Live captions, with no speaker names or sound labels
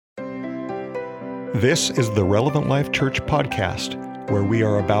This is the Relevant Life Church podcast, where we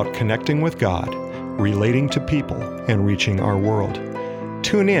are about connecting with God, relating to people, and reaching our world.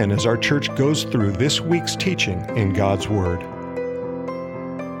 Tune in as our church goes through this week's teaching in God's Word.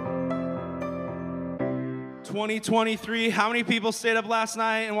 2023, how many people stayed up last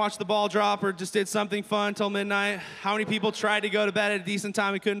night and watched the ball drop or just did something fun until midnight? How many people tried to go to bed at a decent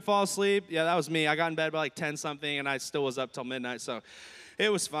time and couldn't fall asleep? Yeah, that was me. I got in bed by like 10 something and I still was up till midnight, so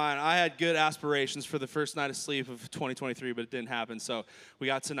it was fine. I had good aspirations for the first night of sleep of 2023, but it didn't happen, so we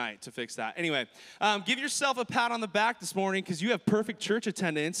got tonight to fix that. Anyway, give yourself a pat on the back this morning because you have perfect church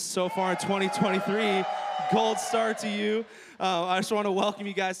attendance so far in 2023. Gold star to you. I just want to welcome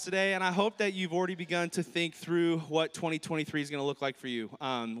you guys today, and I hope that you've already begun to think through what 2023 is going to look like for you,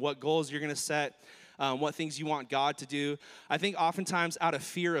 what goals you're going to set, what things you want God to do. I think oftentimes out of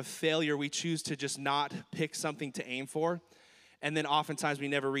fear of failure, we choose to just not pick something to aim for. And then oftentimes we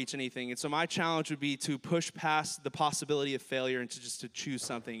never reach anything. And so my challenge would be to push past the possibility of failure and to choose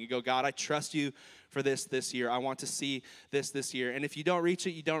something. You go, God, I trust you for this year. I want to see this year. And if you don't reach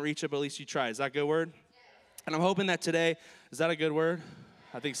it, you don't reach it, but at least you try. Is that a good word? And I'm hoping that today, is that a good word?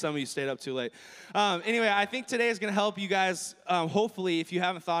 I think some of you stayed up too late. Anyway, I think today is going to help you guys, hopefully, if you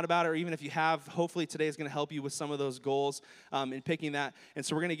haven't thought about it, or even if you have, hopefully today is going to help you with some of those goals in picking that. And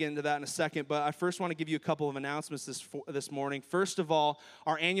so we're going to get into that in a second. But I first want to give you a couple of announcements this morning. First of all,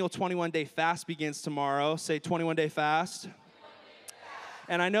 our annual 21-day fast begins tomorrow. Say 21-day fast.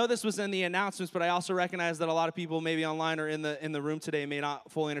 And I know this was in the announcements, but I also recognize that a lot of people maybe online or in the room today may not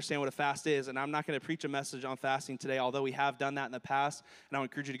fully understand what a fast is. And I'm not going to preach a message on fasting today, although we have done that in the past. And I would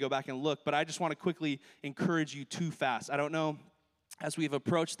encourage you to go back and look. But I just want to quickly encourage you to fast. I don't know, as we've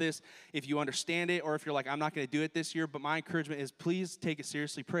approached this, if you understand it or if you're like, I'm not going to do it this year, but my encouragement is please take it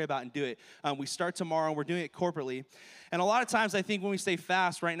seriously, pray about it, and do it. We start tomorrow, and we're doing it corporately. And a lot of times I think when we say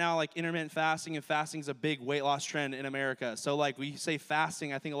fast right now, like intermittent fasting, and fasting is a big weight loss trend in America. So like we say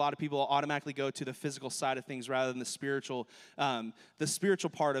fasting, I think a lot of people automatically go to the physical side of things rather than the spiritual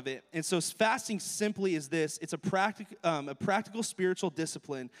part of it. And so fasting simply is this. It's a practical spiritual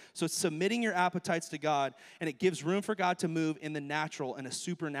discipline. So it's submitting your appetites to God, and it gives room for God to move in the natural and a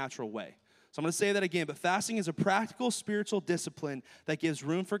supernatural way. So I'm going to say that again, but fasting is a practical spiritual discipline that gives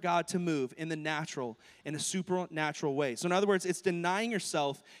room for God to move in the natural in a supernatural way. So in other words, it's denying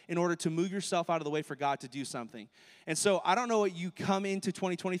yourself in order to move yourself out of the way for God to do something. And so I don't know what you come into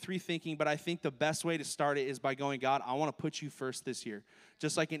 2023 thinking, but I think the best way to start it is by going, God, I want to put you first this year,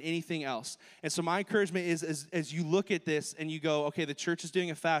 just like in anything else. And so my encouragement is as you look at this and you go, okay, the church is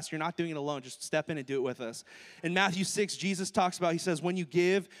doing a fast. You're not doing it alone. Just step in and do it with us. In Matthew 6, Jesus talks about, he says, when you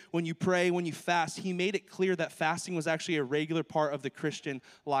give, when you pray, when you fast, he made it clear that fasting was actually a regular part of the Christian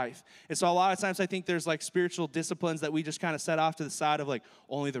life. And so a lot of times I think there's like spiritual disciplines that we just kind of set off to the side of like,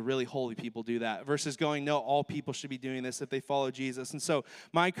 only the really holy people do that, versus going, no, all people should be doing this if they follow Jesus. And so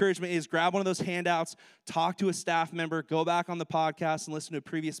my encouragement is grab one of those handouts, talk to a staff member, go back on the podcast and listen to a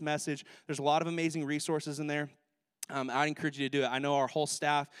previous message. There's a lot of amazing resources in there. I'd encourage you to do it. I know our whole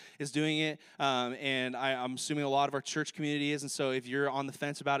staff is doing it, and I'm assuming a lot of our church community is, and so if you're on the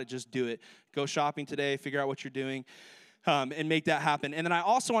fence about it, just do it. Go shopping today, figure out what you're doing, and make that happen. And then I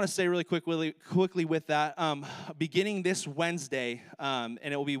also want to say really quickly with that, beginning this Wednesday, and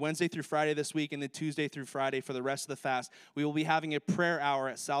it will be Wednesday through Friday this week, and then Tuesday through Friday for the rest of the fast, we will be having a prayer hour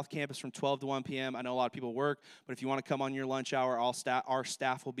at South Campus from 12 to 1 p.m. I know a lot of people work, but if you want to come on your lunch hour, our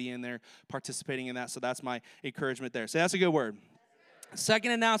staff will be in there participating in that, so that's my encouragement there. So that's a good word.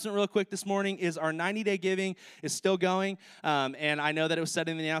 Second announcement real quick this morning is our 90-day giving is still going, and I know that it was said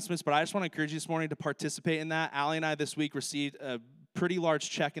in the announcements, but I just want to encourage you this morning to participate in that. Allie and I this week received a pretty large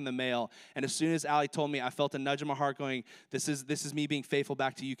check in the mail, and as soon as Allie told me, I felt a nudge in my heart going, this is me being faithful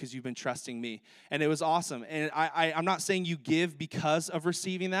back to you because you've been trusting me, and it was awesome. And I'm not saying you give because of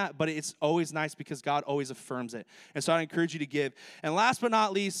receiving that, but it's always nice because God always affirms it, and so I encourage you to give. And last but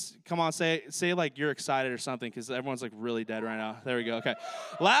not least, come on, say like you're excited or something, because everyone's like really dead right now. There we go. Okay.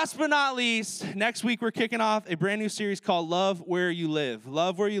 Last but not least, next week we're kicking off a brand new series called Love Where You Live.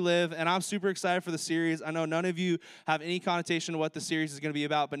 Love Where You Live, and I'm super excited for the series. I know none of you have any connotation to what the series is going to be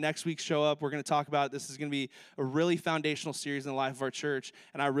about, but next week show up. We're going to talk about it. This is going to be a really foundational series in the life of our church,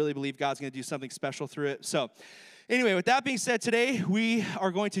 and I really believe God's going to do something special through it. So anyway, with that being said, today we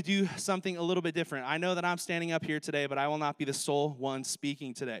are going to do something a little bit different. I know that I'm standing up here today, but I will not be the sole one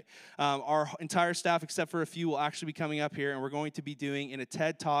speaking today. Our entire staff, except for a few, will actually be coming up here, and we're going to be doing in a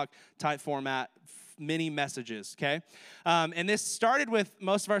TED Talk type format mini messages, okay? And this started with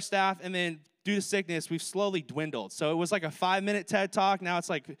most of our staff, and then due to sickness, we've slowly dwindled. So it was like a 5-minute TED Talk. Now it's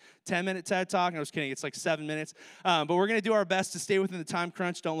like 10-minute TED Talk. I was kidding. It's like 7 minutes. But we're going to do our best to stay within the time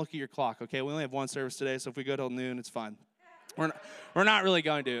crunch. Don't look at your clock, okay? We only have one service today, so if we go till noon, it's fine. We're not really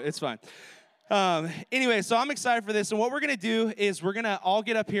going to. It's fine. Anyway, so I'm excited for this. And what we're going to do is we're going to all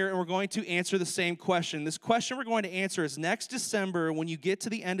get up here and we're going to answer the same question. This question we're going to answer is next December, when you get to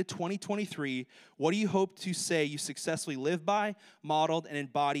the end of 2023, what do you hope to say you successfully lived by, modeled, and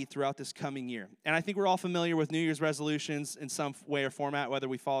embodied throughout this coming year? And I think we're all familiar with New Year's resolutions in some way or format, whether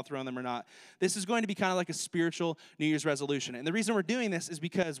we follow through on them or not. This is going to be kind of like a spiritual New Year's resolution. And the reason we're doing this is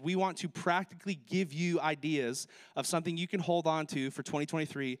because we want to practically give you ideas of something you can hold on to for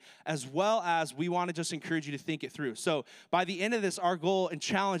 2023, as well as we want to just encourage you to think it through. So by the end of this, our goal and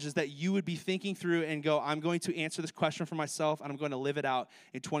challenge is that you would be thinking through and go, I'm going to answer this question for myself, and I'm going to live it out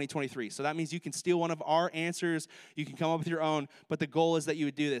in 2023. So that means you can steal one of our answers, you can come up with your own, but the goal is that you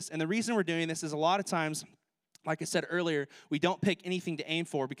would do this. And the reason we're doing this is a lot of times, like I said earlier, we don't pick anything to aim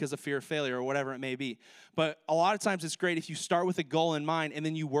for because of fear of failure or whatever it may be. But a lot of times it's great if you start with a goal in mind and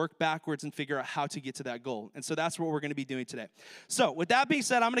then you work backwards and figure out how to get to that goal. And so that's what we're going to be doing today. So with that being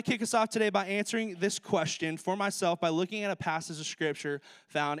said, I'm going to kick us off today by answering this question for myself by looking at a passage of Scripture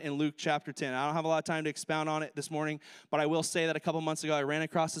found in Luke chapter 10. I don't have a lot of time to expound on it this morning, but I will say that a couple months ago I ran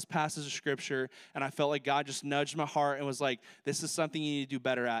across this passage of Scripture and I felt like God just nudged my heart and was like, this is something you need to do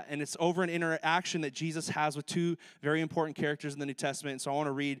better at. And it's over an interaction that Jesus has with two very important characters in the New Testament. So I want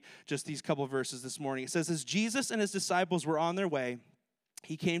to read just these couple of verses this morning. It says, as Jesus and his disciples were on their way,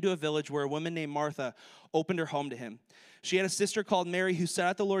 he came to a village where a woman named Martha opened her home to him. She had a sister called Mary who sat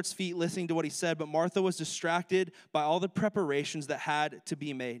at the Lord's feet listening to what he said, but Martha was distracted by all the preparations that had to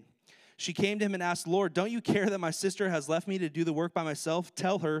be made. She came to him and asked, Lord, don't you care that my sister has left me to do the work by myself?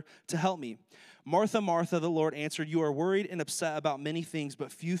 Tell her to help me. Martha, Martha, the Lord answered, you are worried and upset about many things,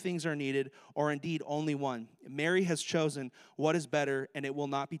 but few things are needed, or indeed only one. Mary has chosen what is better, and it will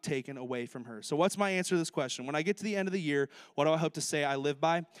not be taken away from her. So what's my answer to this question? When I get to the end of the year, what do I hope to say I live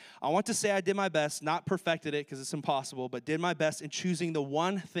by? I want to say I did my best, not perfected it because it's impossible, but did my best in choosing the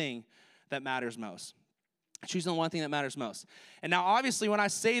one thing that matters most. Choosing the one thing that matters most. And now, obviously, when I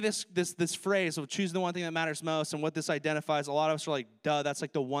say this phrase of choosing the one thing that matters most and what this identifies, a lot of us are like, duh, that's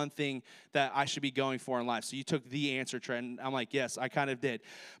like the one thing that I should be going for in life. So you took the answer, Trent. And I'm like, yes, I kind of did.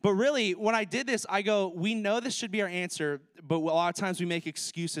 But really, when I did this, I go, we know this should be our answer, but a lot of times we make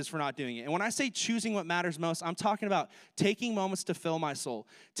excuses for not doing it. And when I say choosing what matters most, I'm talking about taking moments to fill my soul,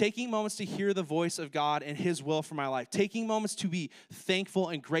 taking moments to hear the voice of God and his will for my life, taking moments to be thankful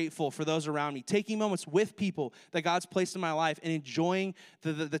and grateful for those around me, taking moments with people that God's placed in my life and enjoying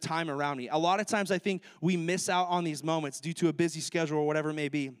the time around me. A lot of times I think we miss out on these moments due to a busy schedule or whatever it may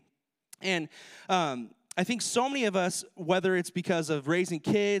be. And I think so many of us, whether it's because of raising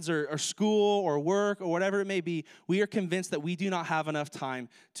kids or school or work or whatever it may be, we are convinced that we do not have enough time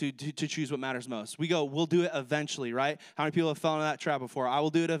to choose what matters most. We go, we'll do it eventually, right? How many people have fallen into that trap before? I will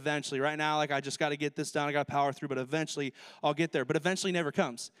do it eventually. Right now, like I just got to get this done. I got to power through, but eventually I'll get there. But eventually never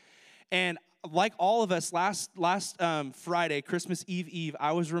comes. And like all of us, last Friday, Christmas Eve,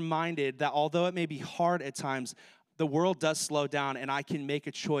 I was reminded that although it may be hard at times, the world does slow down, and I can make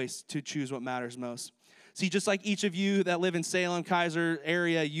a choice to choose what matters most. See, just like each of you that live in Salem, Kaiser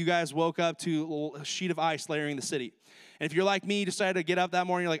area, you guys woke up to a sheet of ice layering the city. And if you're like me, you decided to get up that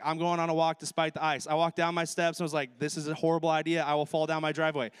morning, you're like, I'm going on a walk despite the ice. I walked down my steps and was like, this is a horrible idea. I will fall down my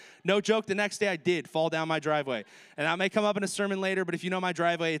driveway. No joke, the next day I did fall down my driveway. And that may come up in a sermon later, but if you know my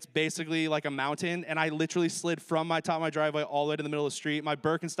driveway, it's basically like a mountain. And I literally slid from my top of my driveway all the way to the middle of the street. My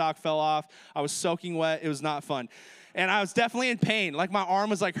Birkenstock fell off. I was soaking wet. It was not fun. And I was definitely in pain. Like my arm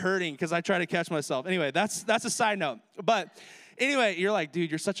was like hurting because I tried to catch myself. Anyway, that's a side note. But anyway, you're like, dude,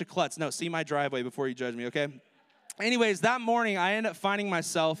 you're such a klutz. No, see my driveway before you judge me, okay? Anyways, that morning, I ended up finding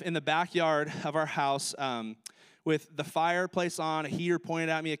myself in the backyard of our house with the fireplace on, a heater pointed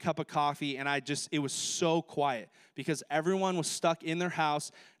at me, a cup of coffee, and it was so quiet because everyone was stuck in their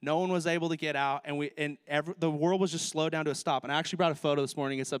house. No one was able to get out, and the world was just slowed down to a stop. And I actually brought a photo this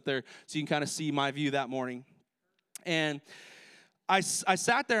morning. It's up there so you can kind of see my view that morning. And I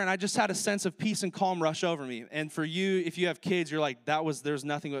sat there and I just had a sense of peace and calm rush over me. And for you, if you have kids, you're like, there's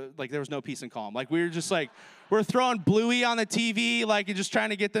nothing, like there was no peace and calm. Like we were just like, we're throwing Bluey on the TV, like and just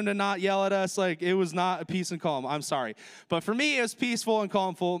trying to get them to not yell at us. Like it was not a peace and calm. I'm sorry. But for me, it was peaceful and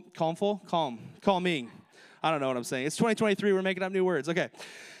calming. I don't know what I'm saying. It's 2023. We're making up new words. Okay.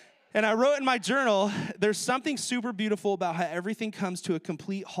 And I wrote in my journal, there's something super beautiful about how everything comes to a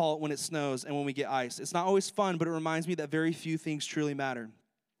complete halt when it snows and when we get ice. It's not always fun, but it reminds me that very few things truly matter.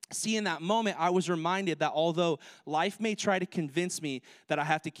 See, in that moment, I was reminded that although life may try to convince me that I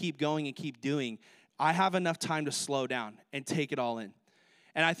have to keep going and keep doing, I have enough time to slow down and take it all in.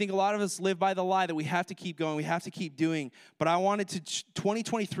 And I think a lot of us live by the lie that we have to keep going, we have to keep doing. But I wanted to,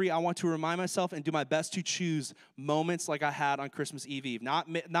 2023, I want to remind myself and do my best to choose moments like I had on Christmas Eve. Not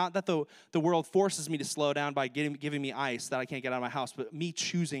that the world forces me to slow down by giving me ice that I can't get out of my house, but me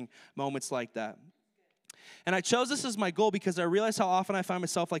choosing moments like that. And I chose this as my goal because I realized how often I find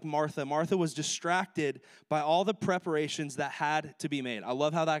myself like Martha. Martha was distracted by all the preparations that had to be made. I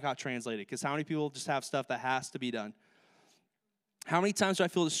love how that got translated, because how many people just have stuff that has to be done? How many times do I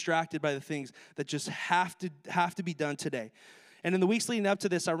feel distracted by the things that just have to be done today? And in the weeks leading up to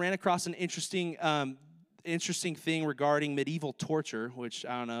this, I ran across an interesting thing regarding medieval torture, which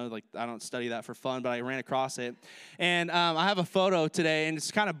I don't know, like I don't study that for fun, but I ran across it. And I have a photo today, and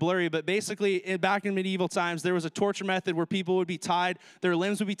it's kind of blurry, but basically back in medieval times, there was a torture method where people would be tied, their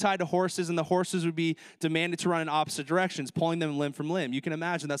limbs would be tied to horses, and the horses would be demanded to run in opposite directions, pulling them limb from limb. You can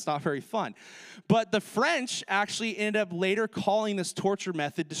imagine that's not very fun. But the French actually ended up later calling this torture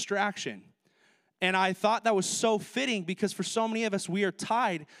method distraction. And I thought that was so fitting, because for so many of us, we are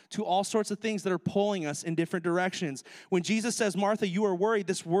tied to all sorts of things that are pulling us in different directions. When Jesus says, Martha, you are worried,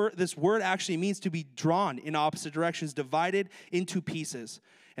 this word actually means to be drawn in opposite directions, divided into pieces.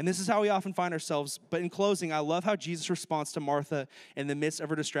 And this is how we often find ourselves. But in closing, I love how Jesus responds to Martha in the midst of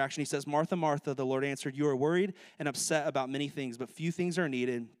her distraction. He says, Martha, Martha, the Lord answered, you are worried and upset about many things, but few things are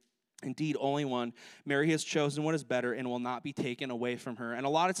needed. Indeed, only one. Mary has chosen what is better and will not be taken away from her. And a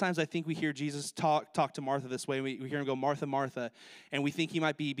lot of times I think we hear Jesus talk to Martha this way. We hear him go, Martha, Martha, and we think he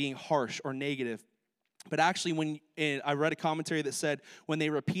might be being harsh or negative. But actually, I read a commentary that said when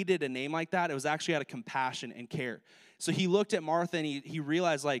they repeated a name like that, it was actually out of compassion and care. So he looked at Martha and he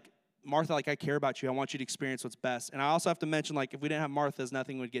realized, like, Martha, like, I care about you. I want you to experience what's best. And I also have to mention, like, if we didn't have Marthas,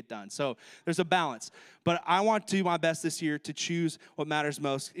 nothing would get done. So there's a balance. But I want to do my best this year to choose what matters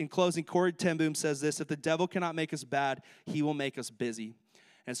most. In closing, Corrie ten Boom says this: if the devil cannot make us bad, he will make us busy.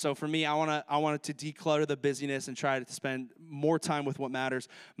 And so for me, I wanted to declutter the busyness and try to spend more time with what matters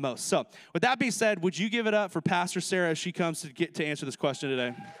most. So with that being said, would you give it up for Pastor Sarah as she comes to answer this question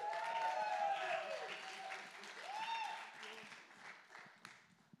today?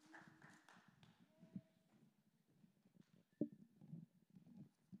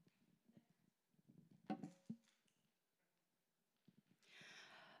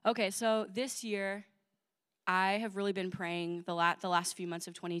 Okay, so this year, I have really been praying the last few months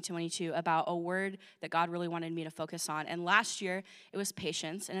of 2022 about a word that God really wanted me to focus on. And last year, it was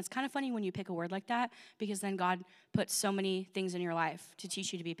patience. And it's kind of funny when you pick a word like that, because then God puts so many things in your life to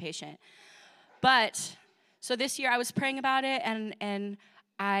teach you to be patient. But, so this year I was praying about it, and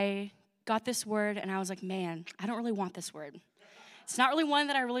I got this word, and I was like, man, I don't really want this word. It's not really one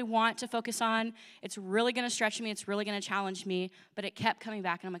that I really want to focus on. It's really going to stretch me. It's really going to challenge me. But it kept coming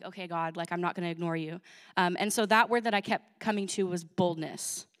back, and I'm like, okay, God, like, I'm not going to ignore you. And so that word that I kept coming to was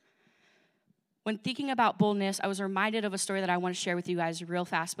boldness. When thinking about boldness, I was reminded of a story that I want to share with you guys real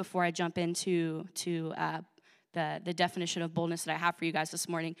fast before I jump into the definition of boldness that I have for you guys this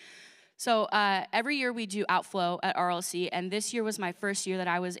morning. So every year we do Outflow at RLC, and this year was my first year that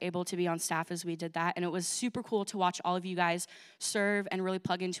I was able to be on staff as we did that, and it was super cool to watch all of you guys serve and really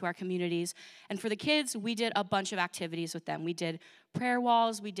plug into our communities. And for the kids, we did a bunch of activities with them. We did prayer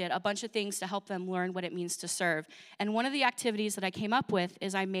walls, we did a bunch of things to help them learn what it means to serve. And one of the activities that I came up with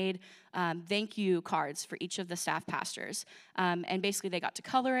is I made thank you cards for each of the staff pastors. And basically they got to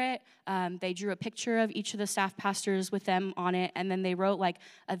color it. They drew a picture of each of the staff pastors with them on it, and then they wrote like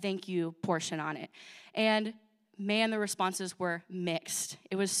a thank you portion on it. And man, the responses were mixed.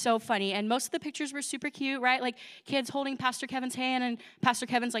 It was so funny. And most of the pictures were super cute, right? Like kids holding Pastor Kevin's hand, and Pastor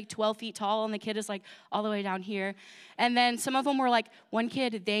Kevin's like 12 feet tall, and the kid is like all the way down here. And then some of them were like, one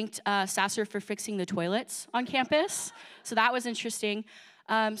kid thanked Sasser for fixing the toilets on campus. So that was interesting.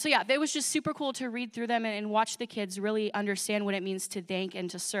 So yeah, it was just super cool to read through them and watch the kids really understand what it means to thank and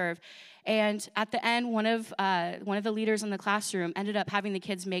to serve. And at the end, one of the leaders in the classroom ended up having the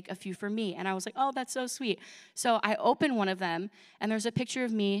kids make a few for me. And I was like, oh, that's so sweet. So I opened one of them, and there's a picture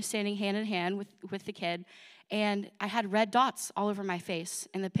of me standing hand in hand with the kid. And I had red dots all over my face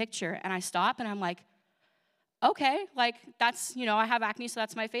in the picture. And I stop, and I'm like, okay, like that's, I have acne, so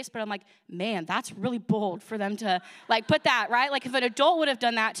that's my face. But I'm like, man, that's really bold for them to like put that, right? Like if an adult would have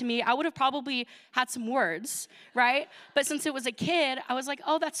done that to me, I would have probably had some words, right? But since it was a kid, I was like,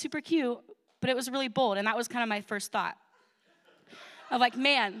 oh, that's super cute. But it was really bold. And that was kind of my first thought. Of like,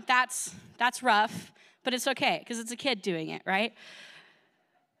 man, that's rough, but it's okay because it's a kid doing it, right?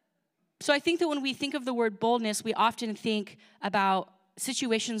 So I think that when we think of the word boldness, we often think about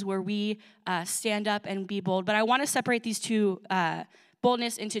situations where we stand up and be bold. But I want to separate these two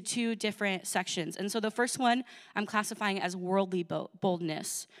boldness into two different sections. And so the first one I'm classifying as worldly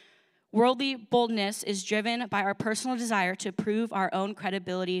boldness. Worldly boldness is driven by our personal desire to prove our own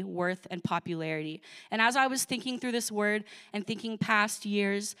credibility, worth, and popularity. And as I was thinking through this word and thinking past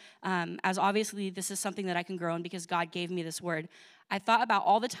years, as obviously this is something that I can grow in because God gave me this word, I thought about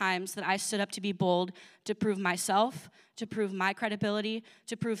all the times that I stood up to be bold, to prove myself, to prove my credibility,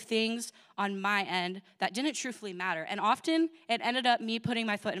 to prove things on my end that didn't truthfully matter. And often it ended up me putting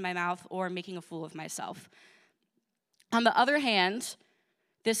my foot in my mouth or making a fool of myself. On the other hand,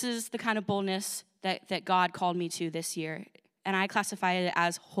 this is the kind of boldness that God called me to this year, and I classify it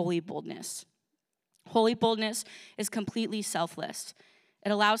as holy boldness. Holy boldness is completely selfless.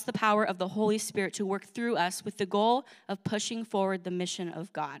 It allows the power of the Holy Spirit to work through us with the goal of pushing forward the mission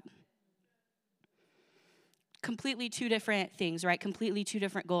of God. Completely two different things, right? Completely two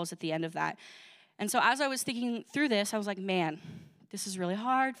different goals at the end of that. And so as I was thinking through this, I was like, man, this is really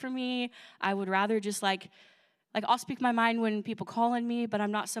hard for me. I would rather just like I'll speak my mind when people call on me, but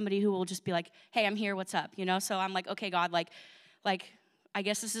I'm not somebody who will just be like, hey, I'm here, what's up, So I'm like, okay, God, like I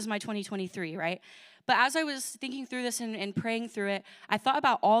guess this is my 2023, right? But as I was thinking through this and praying through it, I thought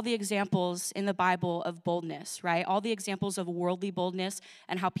about all the examples in the Bible of boldness, right? All the examples of worldly boldness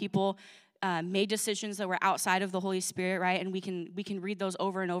and how people made decisions that were outside of the Holy Spirit, right? And we can read those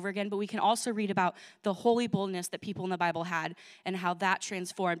over and over again, but we can also read about the holy boldness that people in the Bible had and how that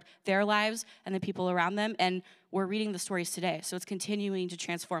transformed their lives and the people around them. And we're reading the stories today, so it's continuing to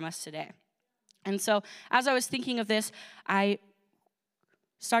transform us today. And so as I was thinking of this, I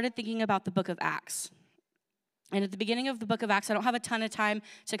started thinking about the book of Acts. And at the beginning of the book of Acts, I don't have a ton of time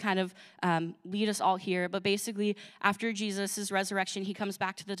to kind of lead us all here, but basically after Jesus' resurrection, he comes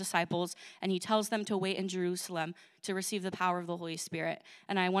back to the disciples and he tells them to wait in Jerusalem to receive the power of the Holy Spirit.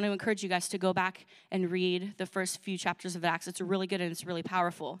 And I want to encourage you guys to go back and read the first few chapters of Acts. It's really good and it's really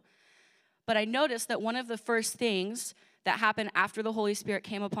powerful. But I noticed that one of the first things that happened after the Holy Spirit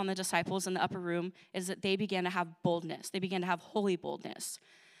came upon the disciples in the upper room is that they began to have boldness. They began to have holy boldness.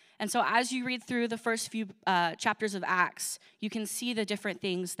 And so as you read through the first few chapters of Acts, you can see the different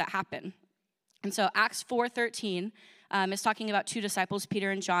things that happen. And so Acts 4:13 is talking about two disciples, Peter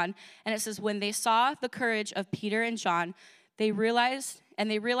and John. And it says, when they saw the courage of Peter and John, they realized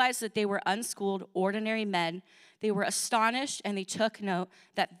that they were unschooled, ordinary men. They were astonished, and they took note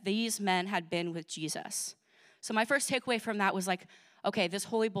that these men had been with Jesus. So my first takeaway from that was like, okay, this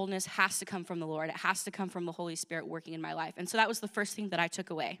holy boldness has to come from the Lord. It has to come from the Holy Spirit working in my life. And so that was the first thing that I took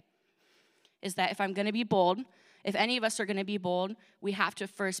away, is that if I'm going to be bold, if any of us are going to be bold, we have to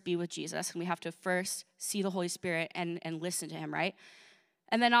first be with Jesus, and we have to first see the Holy Spirit and listen to him, right?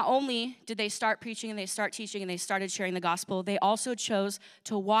 And then not only did they start preaching and they start teaching and they started sharing the gospel, they also chose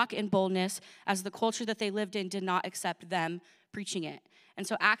to walk in boldness as the culture that they lived in did not accept them preaching it. And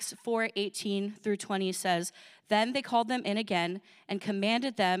so Acts 4:18 through 20 says, then they called them in again and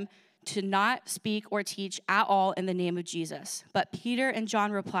commanded them to not speak or teach at all in the name of Jesus. But Peter and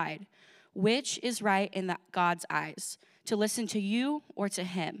John replied, which is right in God's eyes, to listen to you or to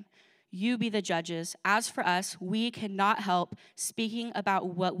him? You be the judges. As for us, we cannot help speaking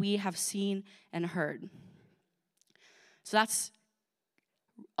about what we have seen and heard. So that's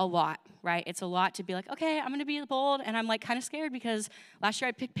a lot, right? It's a lot to be like, okay, I'm going to be bold, and I'm like kind of scared because last year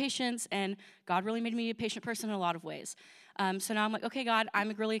I picked patience, and God really made me a patient person in a lot of ways. So now I'm like, okay, God,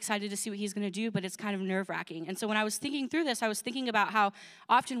 I'm really excited to see what he's going to do, but it's kind of nerve-wracking. And so when I was thinking through this, I was thinking about how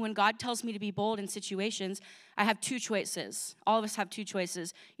often when God tells me to be bold in situations, I have two choices. All of us have two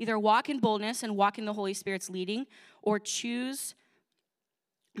choices. Either walk in boldness and walk in the Holy Spirit's leading, or choose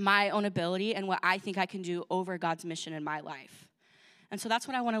my own ability and what I think I can do over God's mission in my life. And so that's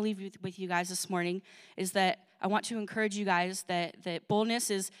what I want to leave with you guys this morning, is that I want to encourage you guys that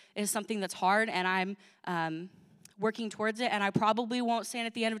boldness is something that's hard, and I'm working towards it, and I probably won't stand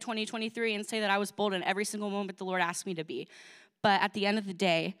at the end of 2023 and say that I was bold in every single moment the Lord asked me to be. But at the end of the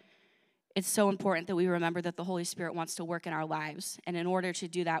day, it's so important that we remember that the Holy Spirit wants to work in our lives, and in order to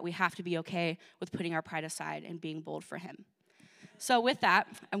do that, we have to be okay with putting our pride aside and being bold for him. So with that,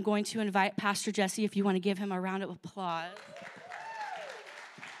 I'm going to invite Pastor Jesse, if you want to give him a round of applause.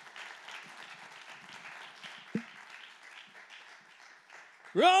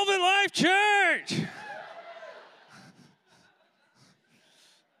 Relevant Life Church!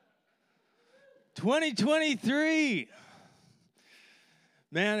 2023.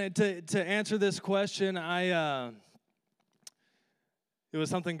 Man, to answer this question, it was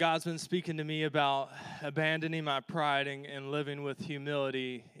something God's been speaking to me about, abandoning my pride and living with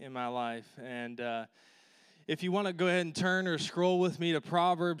humility in my life. And, If you want to go ahead and turn or scroll with me to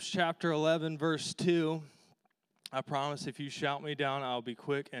Proverbs chapter 11, verse 2, I promise if you shout me down, I'll be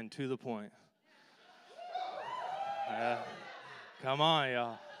quick and to the point. Come on,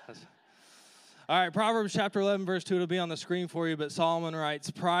 y'all. All right, Proverbs chapter 11, verse 2, it'll be on the screen for you, but Solomon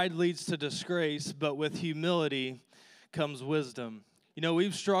writes, "Pride leads to disgrace, but with humility comes wisdom." You know,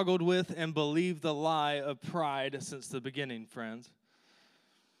 we've struggled with and believed the lie of pride since the beginning, friends.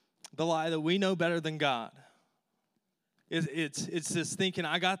 The lie that we know better than God. It's this thinking,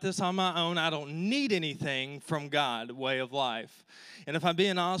 I got this on my own, I don't need anything from God way of life. And if I'm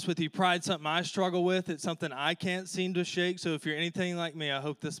being honest with you, pride's something I struggle with. It's something I can't seem to shake. So if you're anything like me, I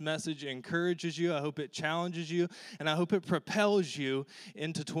hope this message encourages you. I hope it challenges you. And I hope it propels you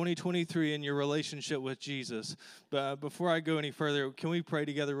into 2023 in your relationship with Jesus. But before I go any further, can we pray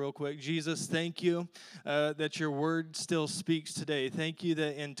together real quick? Jesus, thank you that your word still speaks today. Thank you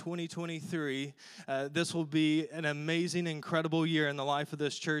that in 2023, this will be an amazing, incredible year in the life of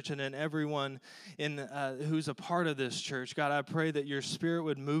this church and in everyone who's a part of this church. God, I pray that your spirit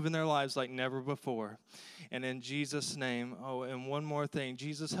would move in their lives like never before. And in Jesus' name, oh, and one more thing,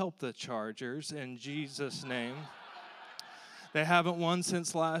 Jesus, help the Chargers in Jesus' name. They haven't won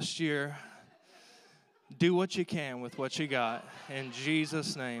since last year. Do what you can with what you got. In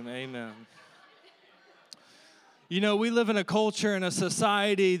Jesus' name, amen. You know, we live in a culture and a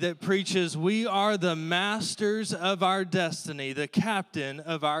society that preaches we are the masters of our destiny, the captain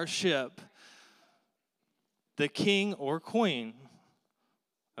of our ship, the king or queen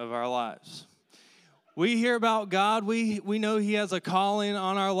of our lives. We hear about God. We know he has a calling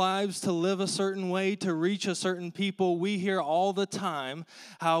on our lives to live a certain way, to reach a certain people. We hear all the time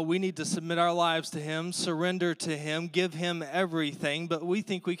how we need to submit our lives to him, surrender to him, give him everything. But we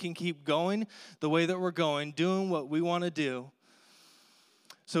think we can keep going the way that we're going, doing what we want to do.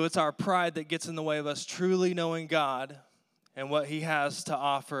 So it's our pride that gets in the way of us truly knowing God and what he has to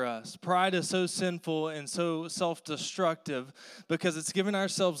offer us. Pride is so sinful and so self-destructive because it's giving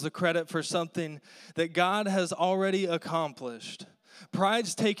ourselves the credit for something that God has already accomplished.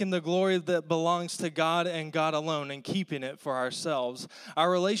 Pride's taking the glory that belongs to God and God alone and keeping it for ourselves. Our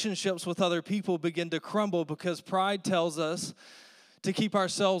relationships with other people begin to crumble because pride tells us to keep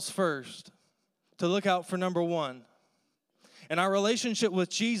ourselves first, to look out for number one. And our relationship with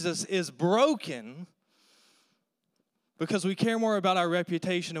Jesus is broken because we care more about our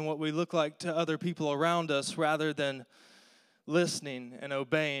reputation and what we look like to other people around us rather than listening and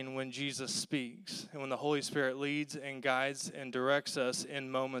obeying when Jesus speaks and when the Holy Spirit leads and guides and directs us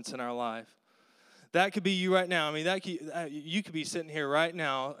in moments in our life. That could be you right now. I mean, you could be sitting here right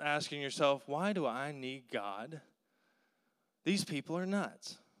now asking yourself, why do I need God? These people are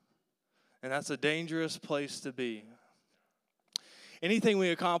nuts. And that's a dangerous place to be. Anything we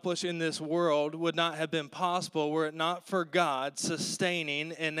accomplish in this world would not have been possible were it not for God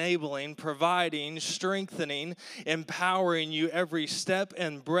sustaining, enabling, providing, strengthening, empowering you every step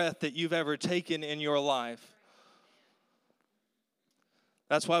and breath that you've ever taken in your life.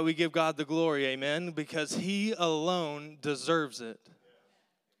 That's why we give God the glory, amen, because he alone deserves it.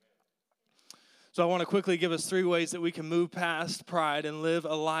 So I want to quickly give us 3 ways that we can move past pride and live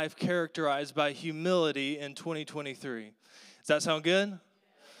a life characterized by humility in 2023. Does that sound good?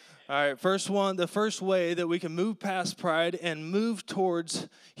 All right, the first way that we can move past pride and move towards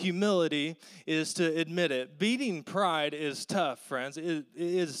humility is to admit it. Beating pride is tough, friends. It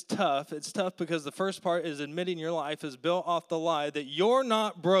is tough. It's tough because the first part is admitting your life is built off the lie that you're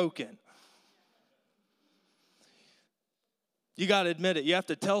not broken. You got to admit it. You have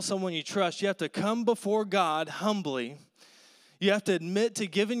to tell someone you trust. You have to come before God humbly. You have to admit to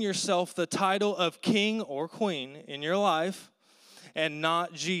giving yourself the title of king or queen in your life and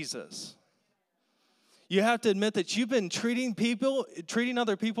not Jesus. You have to admit that you've been treating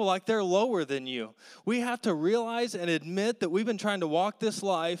other people like they're lower than you. We have to realize and admit that we've been trying to walk this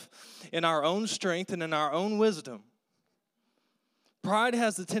life in our own strength and in our own wisdom. Pride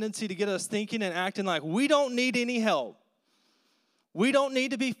has the tendency to get us thinking and acting like we don't need any help. We don't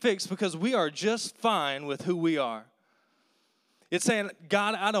need to be fixed because we are just fine with who we are. It's saying,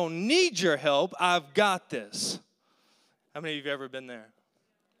 God, I don't need your help. I've got this. How many of you have ever been there?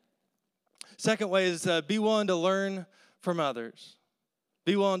 Second way is be willing to learn from others.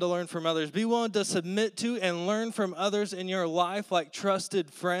 Be willing to learn from others. Be willing to submit to and learn from others in your life, like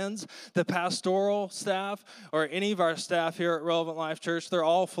trusted friends, the pastoral staff, or any of our staff here at Relevant Life Church. They're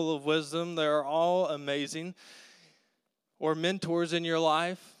all full of wisdom. They're all amazing. Or mentors in your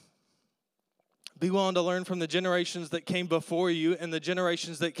life. Be willing to learn from the generations that came before you and the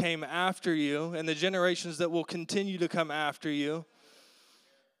generations that came after you and the generations that will continue to come after you.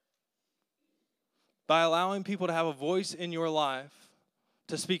 by allowing people to have a voice in your life,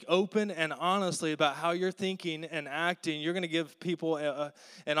 to speak open and honestly about how you're thinking and acting, you're going to give people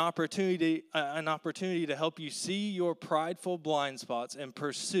an opportunity to help you see your prideful blind spots and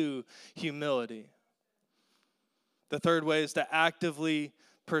pursue humility. The third way is to actively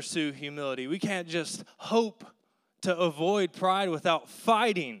pursue humility. We can't just hope to avoid pride without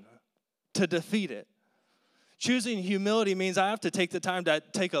fighting to defeat it. Choosing humility means I have to take the time to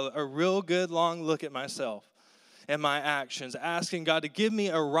take a real good long look at myself and my actions, asking God to give me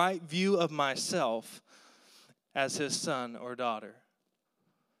a right view of myself as his son or daughter.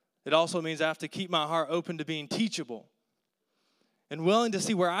 It also means I have to keep my heart open to being teachable and willing to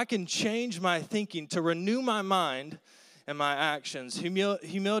see where I can change my thinking to renew my mind and my actions.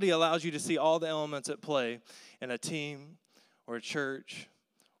 Humility allows you to see all the elements at play in a team or a church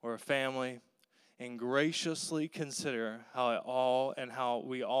or a family and graciously consider how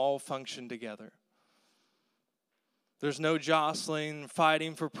we all function together. There's no jostling,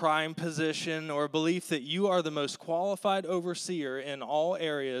 fighting for prime position, or belief that you are the most qualified overseer in all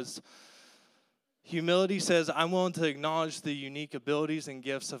areas. Humility says, I'm willing to acknowledge the unique abilities and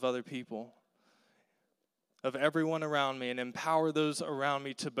gifts of other people, of everyone around me, and empower those around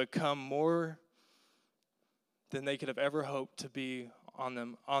me to become more than they could have ever hoped to be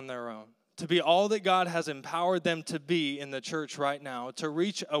on their own. To be all that God has empowered them to be in the church right now, to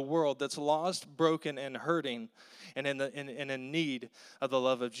reach a world that's lost, broken, and hurting, and in need of the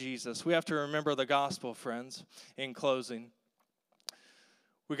love of Jesus. We have to remember the gospel, friends, in closing.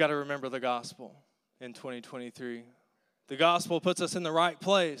 We got to remember the gospel in 2023. The gospel puts us in the right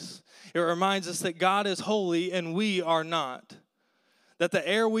place. It reminds us that God is holy and we are not. That the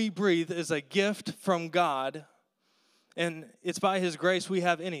air we breathe is a gift from God, and it's by his grace we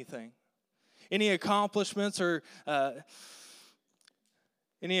have anything. Any accomplishments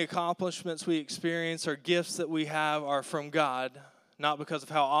we experience or gifts that we have are from God, not because of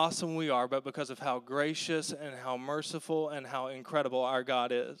how awesome we are, but because of how gracious and how merciful and how incredible our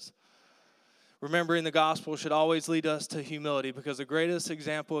God is. Remembering the gospel should always lead us to humility, because the greatest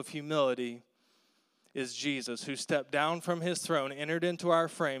example of humility is Jesus, who stepped down from his throne, entered into our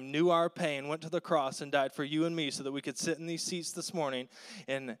frame, knew our pain, went to the cross, and died for you and me so that we could sit in these seats this morning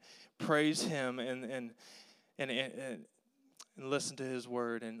and praise him and listen to his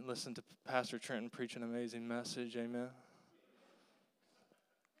word and listen to Pastor Trenton preach an amazing message. Amen.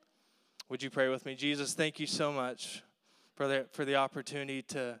 Would you pray with me? Jesus, thank you so much for the opportunity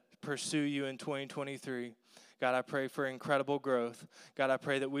to pursue you in 2023. God, I pray for incredible growth. God, I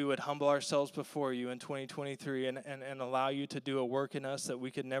pray that we would humble ourselves before you in 2023 and allow you to do a work in us that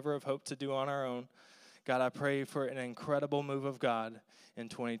we could never have hoped to do on our own. God, I pray for an incredible move of God in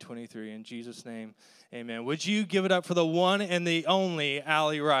 2023. In Jesus' name, amen. Would you give it up for the one and the only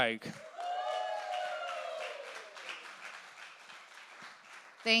Allie Reich?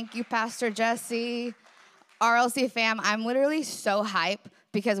 Thank you, Pastor Jesse. RLC fam, I'm literally so hyped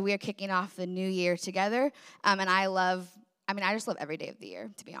because we are kicking off the new year together. And I just love every day of the year,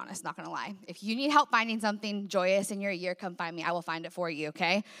 to be honest, not gonna lie. If you need help finding something joyous in your year, come find me. I will find it for you,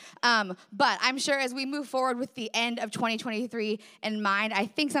 okay? But I'm sure as we move forward with the end of 2023 in mind, I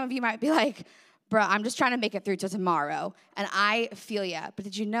think some of you might be like, bro, I'm just trying to make it through to tomorrow. And I feel ya. But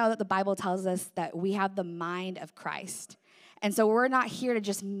did you know that the Bible tells us that we have the mind of Christ? And so we're not here to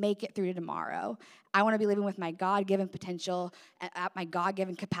just make it through to tomorrow. I want to be living with my God-given potential, at my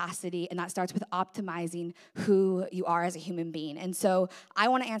God-given capacity, and that starts with optimizing who you are as a human being. And so I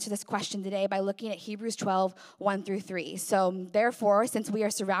want to answer this question today by looking at Hebrews 12, 1-3. So therefore, since we are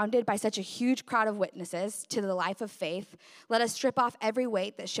surrounded by such a huge crowd of witnesses to the life of faith, let us strip off every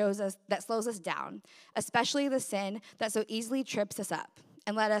weight that slows us down, especially the sin that so easily trips us up.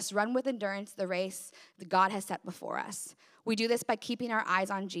 And let us run with endurance the race that God has set before us. We do this by keeping our eyes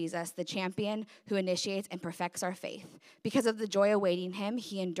on Jesus, the champion who initiates and perfects our faith. Because of the joy awaiting him,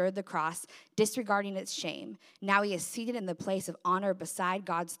 he endured the cross, disregarding its shame. Now he is seated in the place of honor beside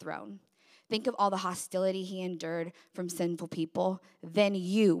God's throne. Think of all the hostility he endured from sinful people. Then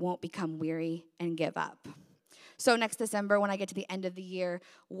you won't become weary and give up. So next December, when I get to the end of the year,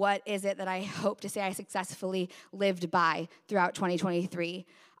 what is it that I hope to say I successfully lived by throughout 2023?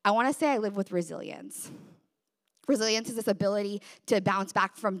 I want to say I live with resilience. Resilience is this ability to bounce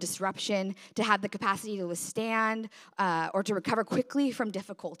back from disruption, to have the capacity to withstand or to recover quickly from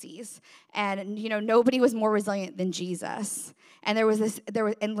difficulties. And, nobody was more resilient than Jesus. And there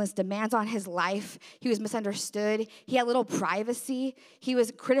were endless demands on his life. He was misunderstood. He had little privacy. He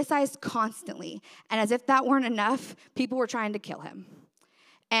was criticized constantly. And as if that weren't enough, people were trying to kill him.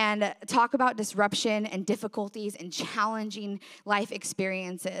 and talk about disruption and difficulties and challenging life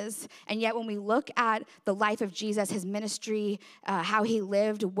experiences. And yet when we look at the life of Jesus, his ministry, how he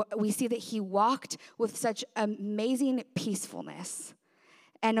lived, we see that he walked with such amazing peacefulness.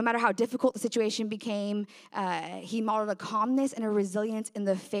 And no matter how difficult the situation became, he modeled a calmness and a resilience in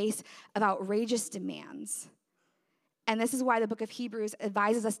the face of outrageous demands. And this is why the book of Hebrews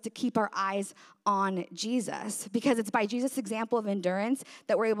advises us to keep our eyes on Jesus, because it's by Jesus' example of endurance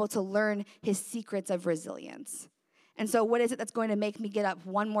that we're able to learn his secrets of resilience. And so what is it that's going to make me get up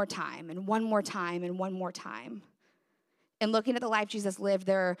one more time and one more time and one more time? And looking at the life Jesus lived,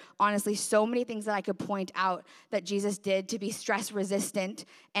 there are honestly so many things that I could point out that Jesus did to be stress resistant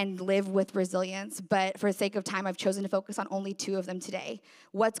and live with resilience. But for the sake of time, I've chosen to focus on only 2 of them today.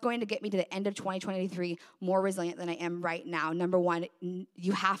 What's going to get me to the end of 2023 more resilient than I am right now? Number 1,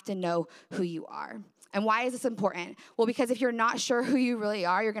 you have to know who you are. And why is this important? Well, because if you're not sure who you really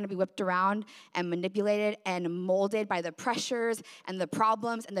are, you're going to be whipped around and manipulated and molded by the pressures and the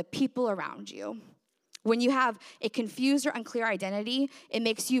problems and the people around you. When you have a confused or unclear identity, it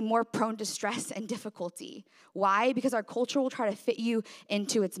makes you more prone to stress and difficulty. Why? Because our culture will try to fit you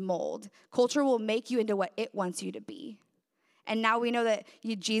into its mold. Culture will make you into what it wants you to be. And now we know that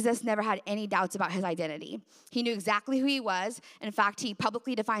Jesus never had any doubts about his identity. He knew exactly who he was. In fact, he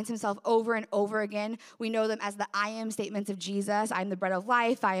publicly defines himself over and over again. We know them as the I am statements of Jesus. I am the bread of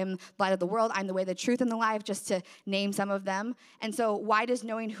life. I am the light of the world. I'm the way, the truth, and the life, just to name some of them. And so why does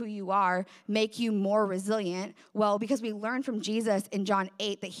knowing who you are make you more resilient? Well, because we learned from Jesus in John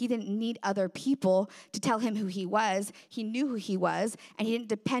 8 that he didn't need other people to tell him who he was. He knew who he was, and he didn't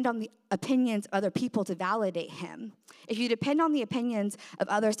depend on the opinions of other people to validate him. If you depend on the opinions of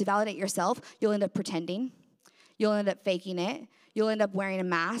others to validate yourself, you'll end up pretending. You'll end up faking it. You'll end up wearing a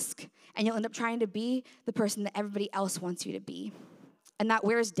mask. And you'll end up trying to be the person that everybody else wants you to be. And that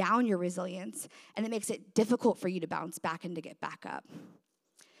wears down your resilience. And it makes it difficult for you to bounce back and to get back up.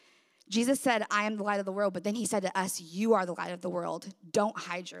 Jesus said, I am the light of the world. But then he said to us, you are the light of the world. Don't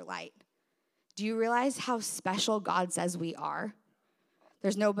hide your light. Do you realize how special God says we are?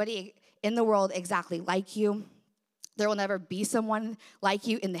 There's nobody in the world exactly like you. There will never be someone like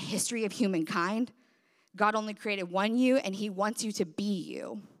you in the history of humankind. God only created one you, and he wants you to be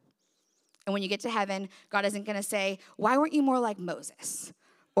you. And when you get to heaven, God isn't going to say, why weren't you more like Moses?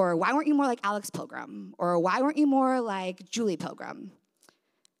 Or why weren't you more like Alex Pilgrim? Or why weren't you more like Julie Pilgrim?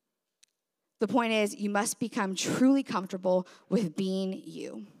 The point is, you must become truly comfortable with being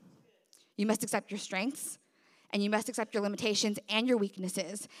you. You must accept your strengths. And you must accept your limitations and your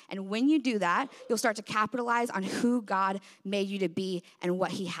weaknesses. And when you do that, you'll start to capitalize on who God made you to be and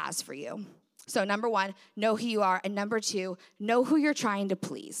what he has for you. So 1, know who you are. And 2, know who you're trying to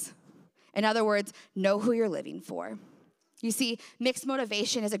please. In other words, know who you're living for. You see, mixed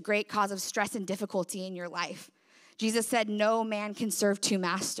motivation is a great cause of stress and difficulty in your life. Jesus said, no man can serve 2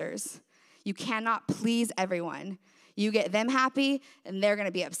 masters. You cannot please everyone. You get them happy, and they're going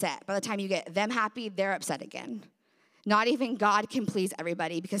to be upset. By the time you get them happy, they're upset again. Not even God can please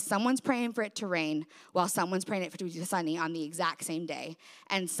everybody because someone's praying for it to rain while someone's praying for it to be sunny on the exact same day.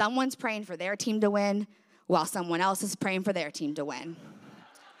 And someone's praying for their team to win while someone else is praying for their team to win.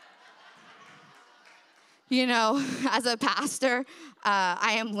 You know, as a pastor,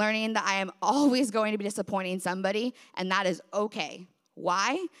 I am learning that I am always going to be disappointing somebody, and that is okay.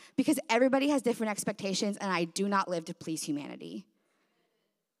 Why? Because everybody has different expectations, and I do not live to please humanity.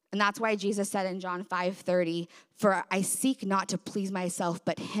 And that's why Jesus said in John 5:30, for I seek not to please myself,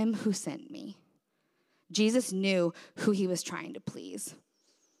 but him who sent me. Jesus knew who he was trying to please.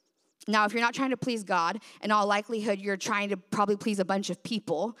 Now, if you're not trying to please God, in all likelihood, you're trying to probably please a bunch of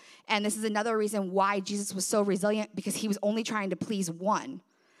people. And this is another reason why Jesus was so resilient, because he was only trying to please one.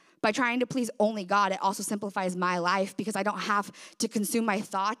 By trying to please only God, it also simplifies my life because I don't have to consume my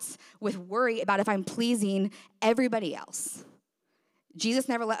thoughts with worry about if I'm pleasing everybody else. Jesus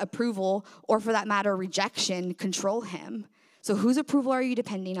never let approval, or for that matter, rejection, control him. So whose approval are you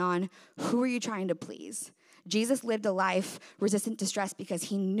depending on? Who are you trying to please? Jesus lived a life resistant to stress because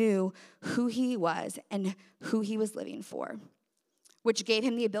he knew who he was and who he was living for, which gave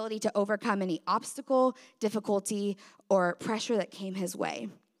him the ability to overcome any obstacle, difficulty, or pressure that came his way.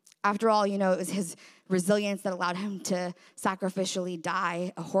 After all, you know, it was his resilience that allowed him to sacrificially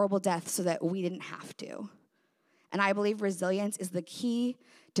die a horrible death so that we didn't have to. And I believe resilience is the key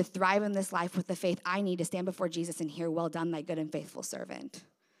to thrive in this life with the faith I need to stand before Jesus and hear, well done, thy good and faithful servant.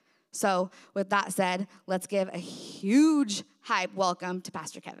 So with that said, let's give a huge hype welcome to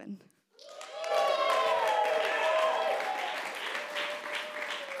Pastor Kevin.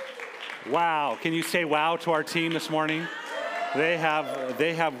 Wow. Can you say wow to our team this morning? They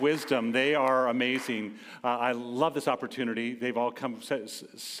have wisdom. They are amazing. I love this opportunity. They've all come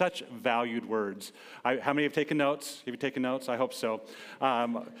such valued words. How many have taken notes? Have you taken notes? I hope so.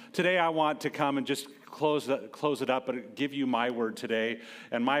 Today I want to come and just close it up, but give you my word today.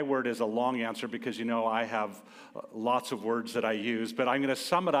 And my word is a long answer because I have lots of words that I use. But I'm going to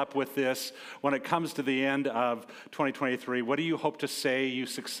sum it up with this. When it comes to the end of 2023, what do you hope to say you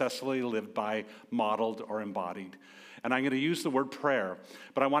successfully lived by, modeled, or embodied? And I'm going to use the word prayer,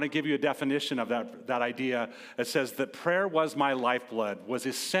 but I want to give you a definition of that idea. It says that prayer was my lifeblood, was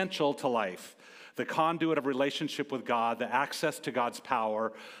essential to life, the conduit of relationship with God, the access to God's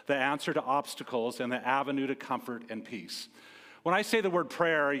power, the answer to obstacles, and the avenue to comfort and peace. When I say the word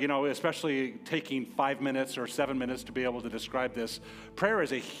prayer, especially taking 5 minutes or 7 minutes to be able to describe this, prayer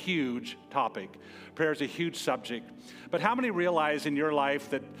is a huge topic. Prayer is a huge subject. But how many realize in your life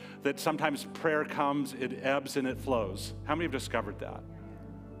that sometimes prayer comes, it ebbs and it flows? How many have discovered that?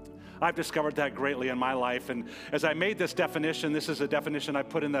 I've discovered that greatly in my life. And as I made this definition, this is a definition I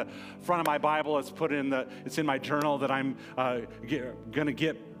put in the front of my Bible. It's in my journal that I'm going to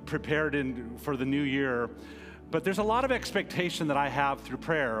get prepared for the new year. But there's a lot of expectation that I have through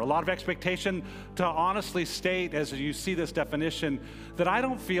prayer, a lot of expectation to honestly state, as you see this definition, that I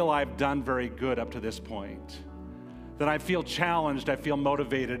don't feel I've done very good up to this point, that I feel challenged, I feel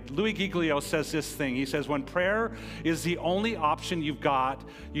motivated. Louis Giglio says this thing. He says, when prayer is the only option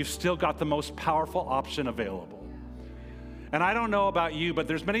you've still got the most powerful option available. And I don't know about you, but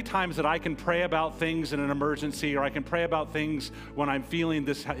there's many times that I can pray about things in an emergency, or I can pray about things when I'm feeling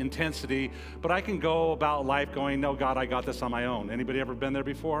this intensity, but I can go about life going, no, God, I got this on my own. Anybody ever been there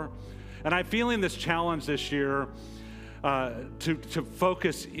before? And I'm feeling this challenge this year to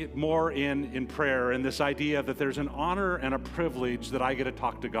focus more in prayer, and this idea that there's an honor and a privilege that I get to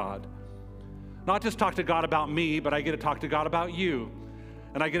talk to God. Not just talk to God about me, but I get to talk to God about you.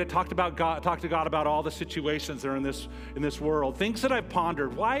 And I get to talk to God about all the situations that are in this world. Things that I've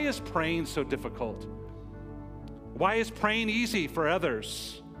pondered. Why is praying so difficult? Why is praying easy for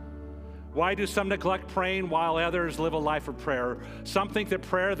others? Why do some neglect praying while others live a life of prayer? Some think that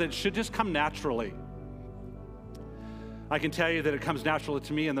prayer that should just come naturally. I can tell you that it comes naturally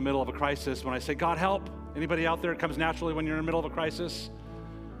to me in the middle of a crisis when I say, God, help. Anybody out there, it comes naturally when you're in the middle of a crisis?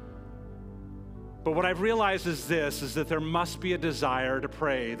 But what I've realized is that there must be a desire to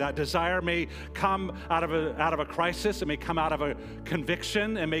pray. That desire may come out of a crisis. It may come out of a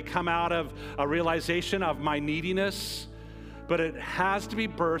conviction. It may come out of a realization of my neediness. But it has to be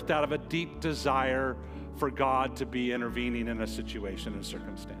birthed out of a deep desire for God to be intervening in a situation and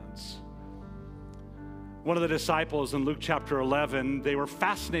circumstance. One of the disciples in Luke chapter 11, they were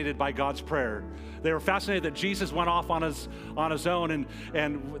fascinated by God's prayer. They were fascinated that Jesus went off on his own.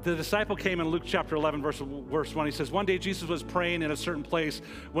 And the disciple came in Luke chapter 11, verse 1. He says, one day Jesus was praying in a certain place.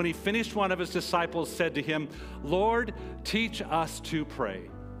 When he finished, one of his disciples said to him, Lord, teach us to pray.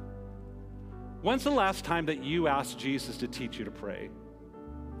 When's the last time that you asked Jesus to teach you to pray?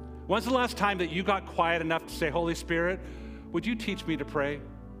 When's the last time that you got quiet enough to say, Holy Spirit, would you teach me to pray?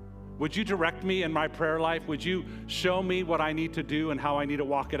 Would you direct me in my prayer life? Would you show me what I need to do and how I need to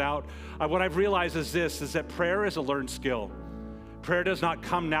walk it out? What I've realized is that prayer is a learned skill. Prayer does not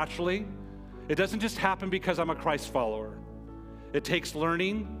come naturally. It doesn't just happen because I'm a Christ follower. It takes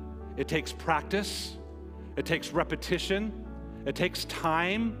learning. It takes practice. It takes repetition. It takes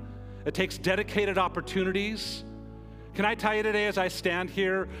time. It takes dedicated opportunities. Can I tell you today, as I stand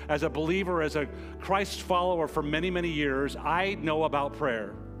here as a believer, as a Christ follower for many, many years, I know about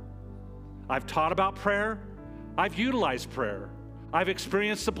prayer. I've taught about prayer. I've utilized prayer. I've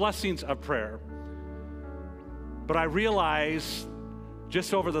experienced the blessings of prayer. But I realized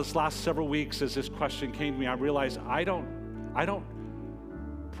just over this last several weeks as this question came to me, I realized I don't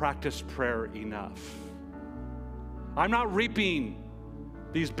practice prayer enough. I'm not reaping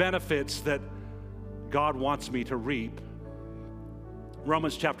these benefits that God wants me to reap.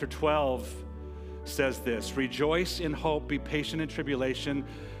 Romans chapter 12 says this, rejoice in hope, be patient in tribulation,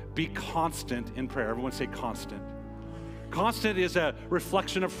 be constant in prayer. Everyone say constant. Constant is a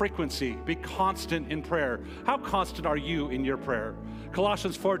reflection of frequency. Be constant in prayer. How constant are you in your prayer?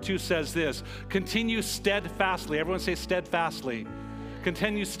 Colossians 4:2 says this, continue steadfastly. Everyone say steadfastly.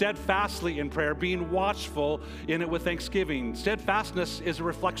 Continue steadfastly in prayer, being watchful in it with thanksgiving. Steadfastness is a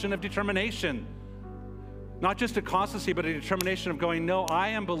reflection of determination. Not just a constancy, but a determination of going, no, I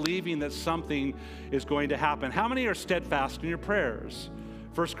am believing that something is going to happen. How many are steadfast in your prayers?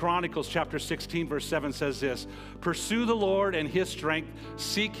 1 Chronicles chapter 16, verse 7 says this, pursue the Lord and his strength,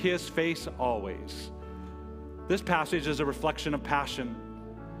 seek his face always. This passage is a reflection of passion.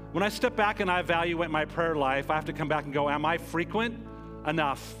 When I step back and I evaluate my prayer life, I have to come back and go, am I frequent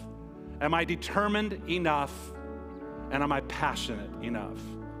enough? Am I determined enough? And am I passionate enough?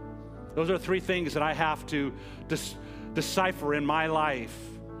 Those are three things that I have to decipher in my life.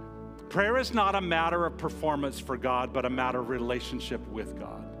 Prayer is not a matter of performance for God, but a matter of relationship with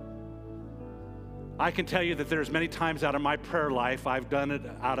God. I can tell you that there's many times out of my prayer life, I've done it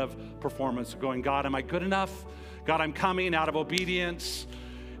out of performance, going, God, am I good enough? God, I'm coming out of obedience.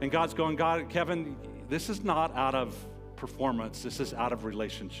 And God's going, God, Kevin, this is not out of performance. This is out of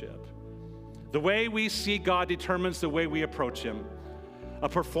relationship. The way we see God determines the way we approach him. A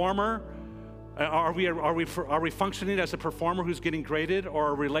performer, are we functioning as a performer who's getting graded, or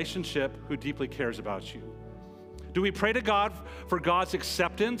a relationship who deeply cares about you? Do we pray to God for God's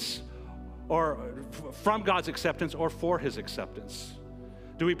acceptance, or from God's acceptance, or for his acceptance?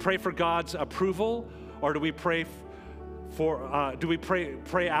 Do we pray for God's approval, or do we pray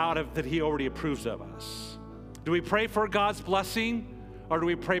pray out of that he already approves of us? Do we pray for God's blessing, or do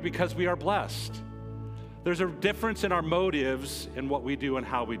we pray because we are blessed? There's a difference in our motives in what we do and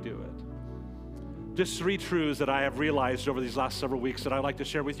how we do it. Just three truths that I have realized over these last several weeks that I'd like to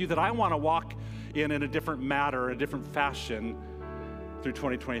share with you, that I want to walk in a different manner, a different fashion through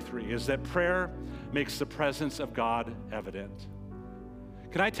 2023, is that prayer makes the presence of God evident.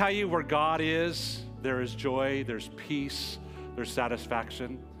 Can I tell you, where God is, there is joy, there's peace, there's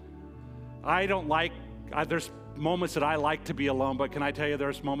satisfaction. There's moments that I like to be alone, but can I tell you,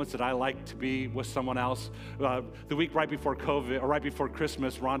 there's moments that I like to be with someone else. The week right before COVID, or right before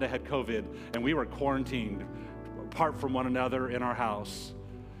Christmas, Rhonda had COVID, and we were quarantined apart from one another in our house.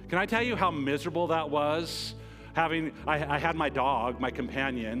 Can I tell you how miserable that was? I had my dog, my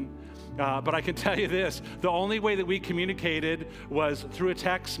companion, but I can tell you this, the only way that we communicated was through a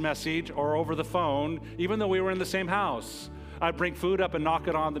text message or over the phone, even though we were in the same house. I'd bring food up and knock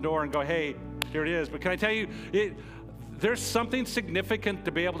it on the door and go, hey, here it is. But can I tell you, there's something significant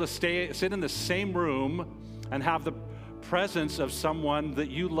to be able to sit in the same room and have the presence of someone that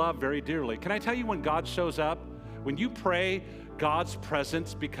you love very dearly. Can I tell you, when God shows up, when you pray, God's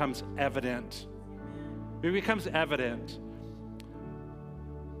presence becomes evident. It becomes evident.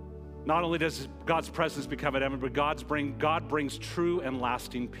 Not only does God's presence become evident, but God brings true and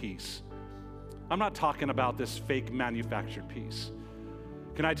lasting peace. I'm not talking about this fake manufactured peace.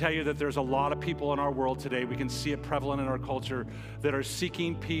 Can I tell you that there's a lot of people in our world today, we can see it prevalent in our culture, that are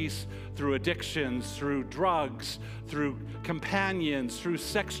seeking peace through addictions, through drugs, through companions, through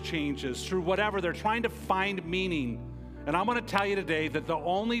sex changes, through whatever. They're trying to find meaning. And I'm going to tell you today that the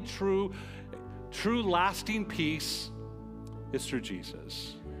only true lasting peace is through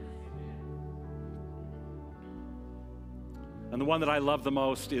Jesus. And the one that I love the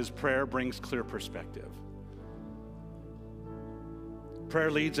most is prayer brings clear perspective.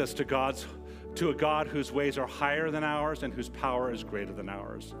 Prayer leads us to a God whose ways are higher than ours and whose power is greater than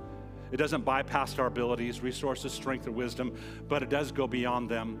ours. It doesn't bypass our abilities, resources, strength, or wisdom, but it does go beyond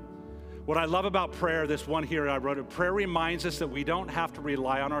them. What I love about prayer, this one here I wrote, prayer reminds us that we don't have to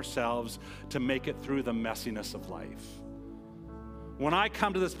rely on ourselves to make it through the messiness of life. When I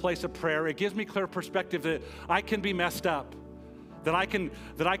come to this place of prayer, it gives me clear perspective that I can be messed up, that I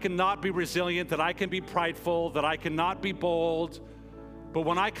can not be resilient, that I can be prideful, that I cannot be bold. But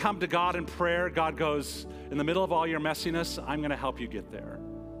when I come to God in prayer, God goes, in the middle of all your messiness, I'm going to help you get there.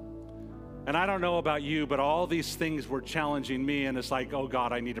 And I don't know about you, but all these things were challenging me, and it's like, oh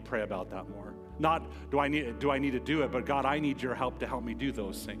God, I need to pray about that more. Not do I need to do it, but God, I need your help to help me do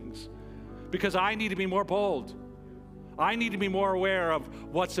those things. Because I need to be more bold. I need to be more aware of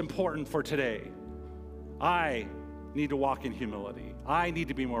what's important for today. I need to walk in humility. I need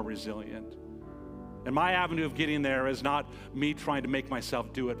to be more resilient. And my avenue of getting there is not me trying to make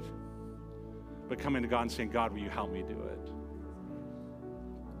myself do it, but coming to God and saying, God, will you help me do it?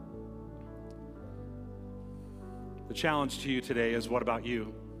 The challenge to you today is, what about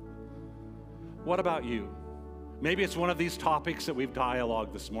you? What about you? Maybe it's one of these topics that we've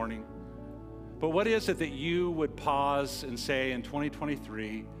dialogued this morning. But what is it that you would pause and say in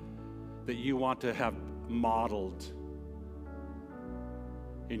 2023 that you want to have modeled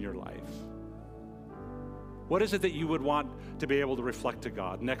in your life? What is it that you would want to be able to reflect to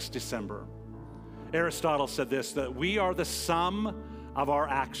God next December? Aristotle said this, that we are the sum of our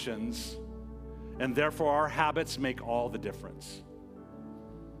actions, and therefore our habits make all the difference.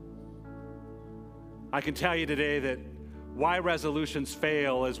 I can tell you today that why resolutions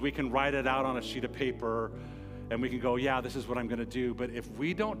fail is we can write it out on a sheet of paper and we can go, yeah, this is what I'm going to do. But if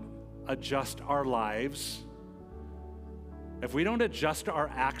we don't adjust our lives, if we don't adjust our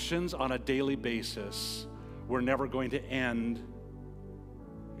actions on a daily basis, we're never going to end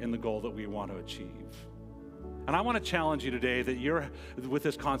in the goal that we want to achieve. And I want to challenge you today that with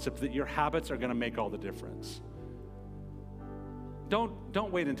this concept that your habits are going to make all the difference.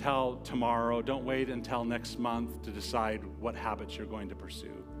 Don't wait until tomorrow. Don't wait until next month to decide what habits you're going to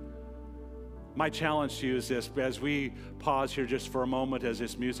pursue. My challenge to you is this: as we pause here just for a moment as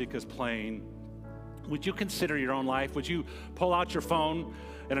this music is playing, would you consider your own life? Would you pull out your phone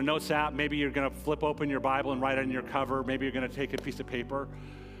and a notes app? Maybe you're going to flip open your Bible and write on your cover. Maybe you're going to take a piece of paper.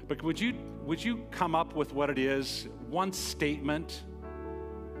 But would you come up with what it is, one statement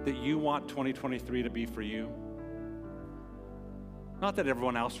that you want 2023 to be for you? Not that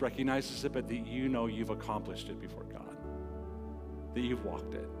everyone else recognizes it, but that you know you've accomplished it before God, that you've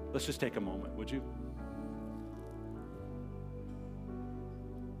walked it. Let's just take a moment, would you?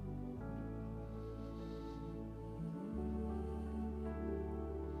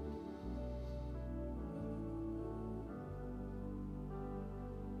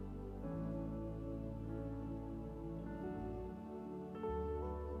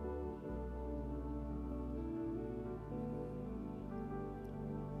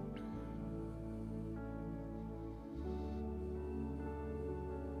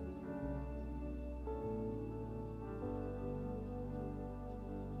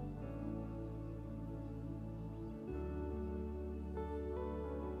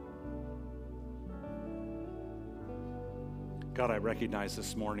 God, I recognize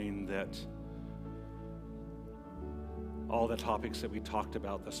this morning that all the topics that we talked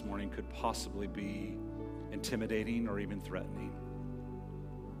about this morning could possibly be intimidating or even threatening.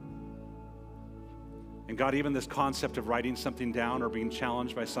 And God, even this concept of writing something down or being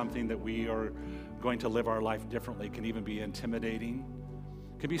challenged by something that we are going to live our life differently can even be intimidating,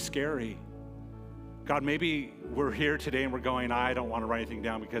 can be scary. God, maybe we're here today and we're going, I don't want to write anything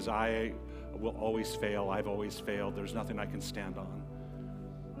down because I will always fail. I've always failed. There's nothing I can stand on.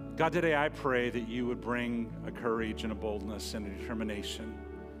 God, today I pray that you would bring a courage and a boldness and a determination.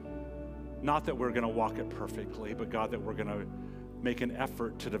 Not that we're going to walk it perfectly, but God, that we're going to make an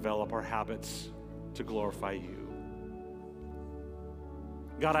effort to develop our habits to glorify you.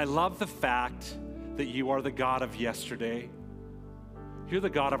 God, I love the fact that you are the God of yesterday. You're the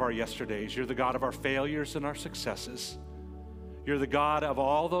God of our yesterdays. You're the God of our failures and our successes. You're the God of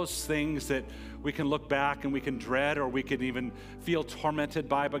all those things that we can look back and we can dread or we can even feel tormented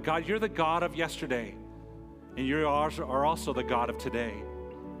by. But God, you're the God of yesterday. And you are also the God of today.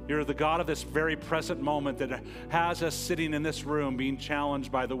 You're the God of this very present moment that has us sitting in this room being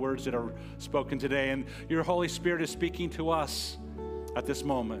challenged by the words that are spoken today. And your Holy Spirit is speaking to us at this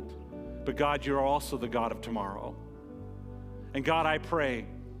moment. But God, you're also the God of tomorrow. And God, I pray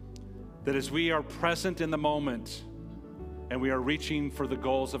that as we are present in the moment and we are reaching for the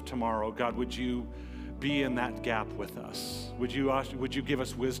goals of tomorrow, God, would you be in that gap with us? Would you give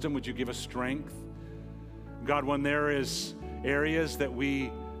us wisdom? Would you give us strength? God, when there is areas that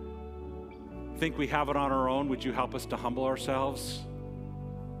we think we have it on our own, would you help us to humble ourselves?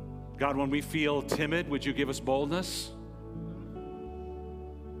 God, when we feel timid, would you give us boldness?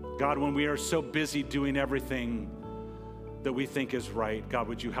 God, when we are so busy doing everything that we think is right, God,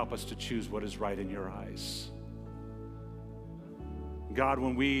 would you help us to choose what is right in your eyes? God,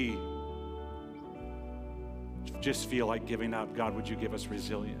 when we just feel like giving up, God, would you give us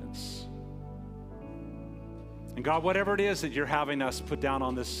resilience? And God, whatever it is that you're having us put down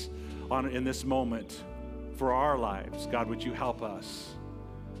in this moment for our lives, God, would you help us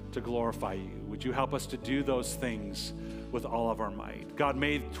to glorify you? Would you help us to do those things with all of our might? God,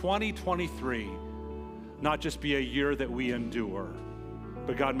 may 2023 not just be a year that we endure,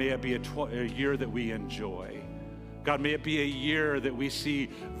 but God, may it be a year that we enjoy. God, may it be a year that we see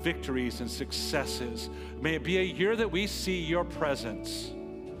victories and successes. May it be a year that we see your presence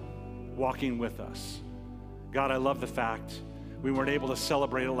walking with us. God, I love the fact we weren't able to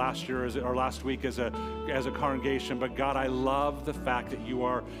celebrate it last week as a congregation, but God, I love the fact that you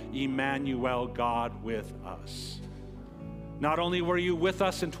are Emmanuel, God with us. Not only were you with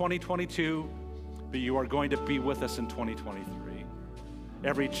us in 2022, but you are going to be with us in 2023.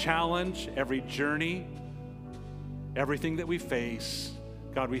 Every challenge, every journey, everything that we face,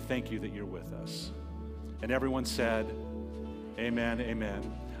 God, we thank you that you're with us. And everyone said, amen,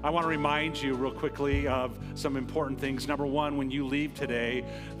 amen. I want to remind you real quickly of some important things. Number one, when you leave today,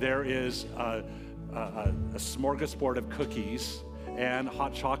 there is a smorgasbord of cookies and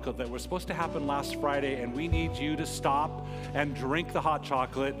hot chocolate that was supposed to happen last Friday, and we need you to stop and drink the hot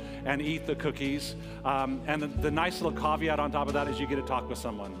chocolate and eat the cookies. And the nice little caveat on top of that is you get to talk with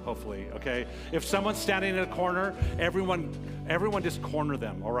someone, hopefully, okay? If someone's standing in a corner, everyone just corner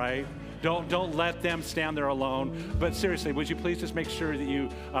them, all right? Don't let them stand there alone. But seriously, would you please just make sure that you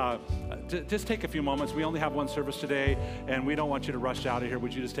just take a few moments. We only have one service today, and we don't want you to rush out of here.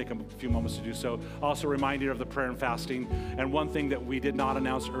 Would you just take a few moments to do so? Also remind you of the prayer and fasting. And one thing that we did not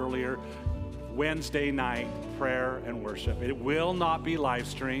announce earlier, Wednesday night prayer and worship. It will not be live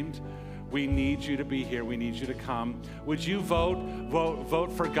streamed. We need you to be here. We need you to come. Would you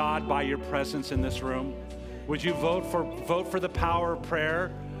vote for God by your presence in this room? Would you vote for the power of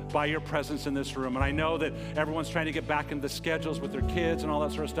prayer by your presence in this room? And I know that everyone's trying to get back into the schedules with their kids and all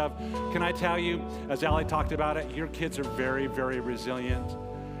that sort of stuff. Can I tell you, as Ali talked about it, your kids are very, very resilient.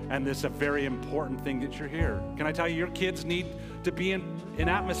 And this is a very important thing that you're here. Can I tell you, your kids need to be in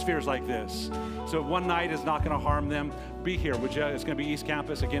atmospheres like this. So one night is not going to harm them. Be here, would you? It's going to be East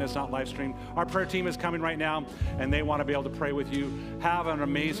Campus. Again, it's not live streamed. Our prayer team is coming right now, and they want to be able to pray with you. Have an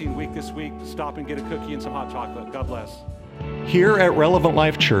amazing week this week. Stop and get a cookie and some hot chocolate. God bless. Here at Relevant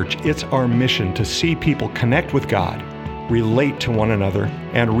Life Church, it's our mission to see people connect with God, relate to one another,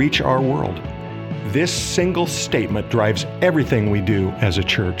 and reach our world. This single statement drives everything we do as a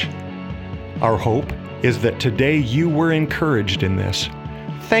church. Our hope is that today you were encouraged in this.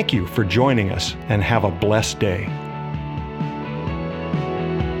 Thank you for joining us, and have a blessed day.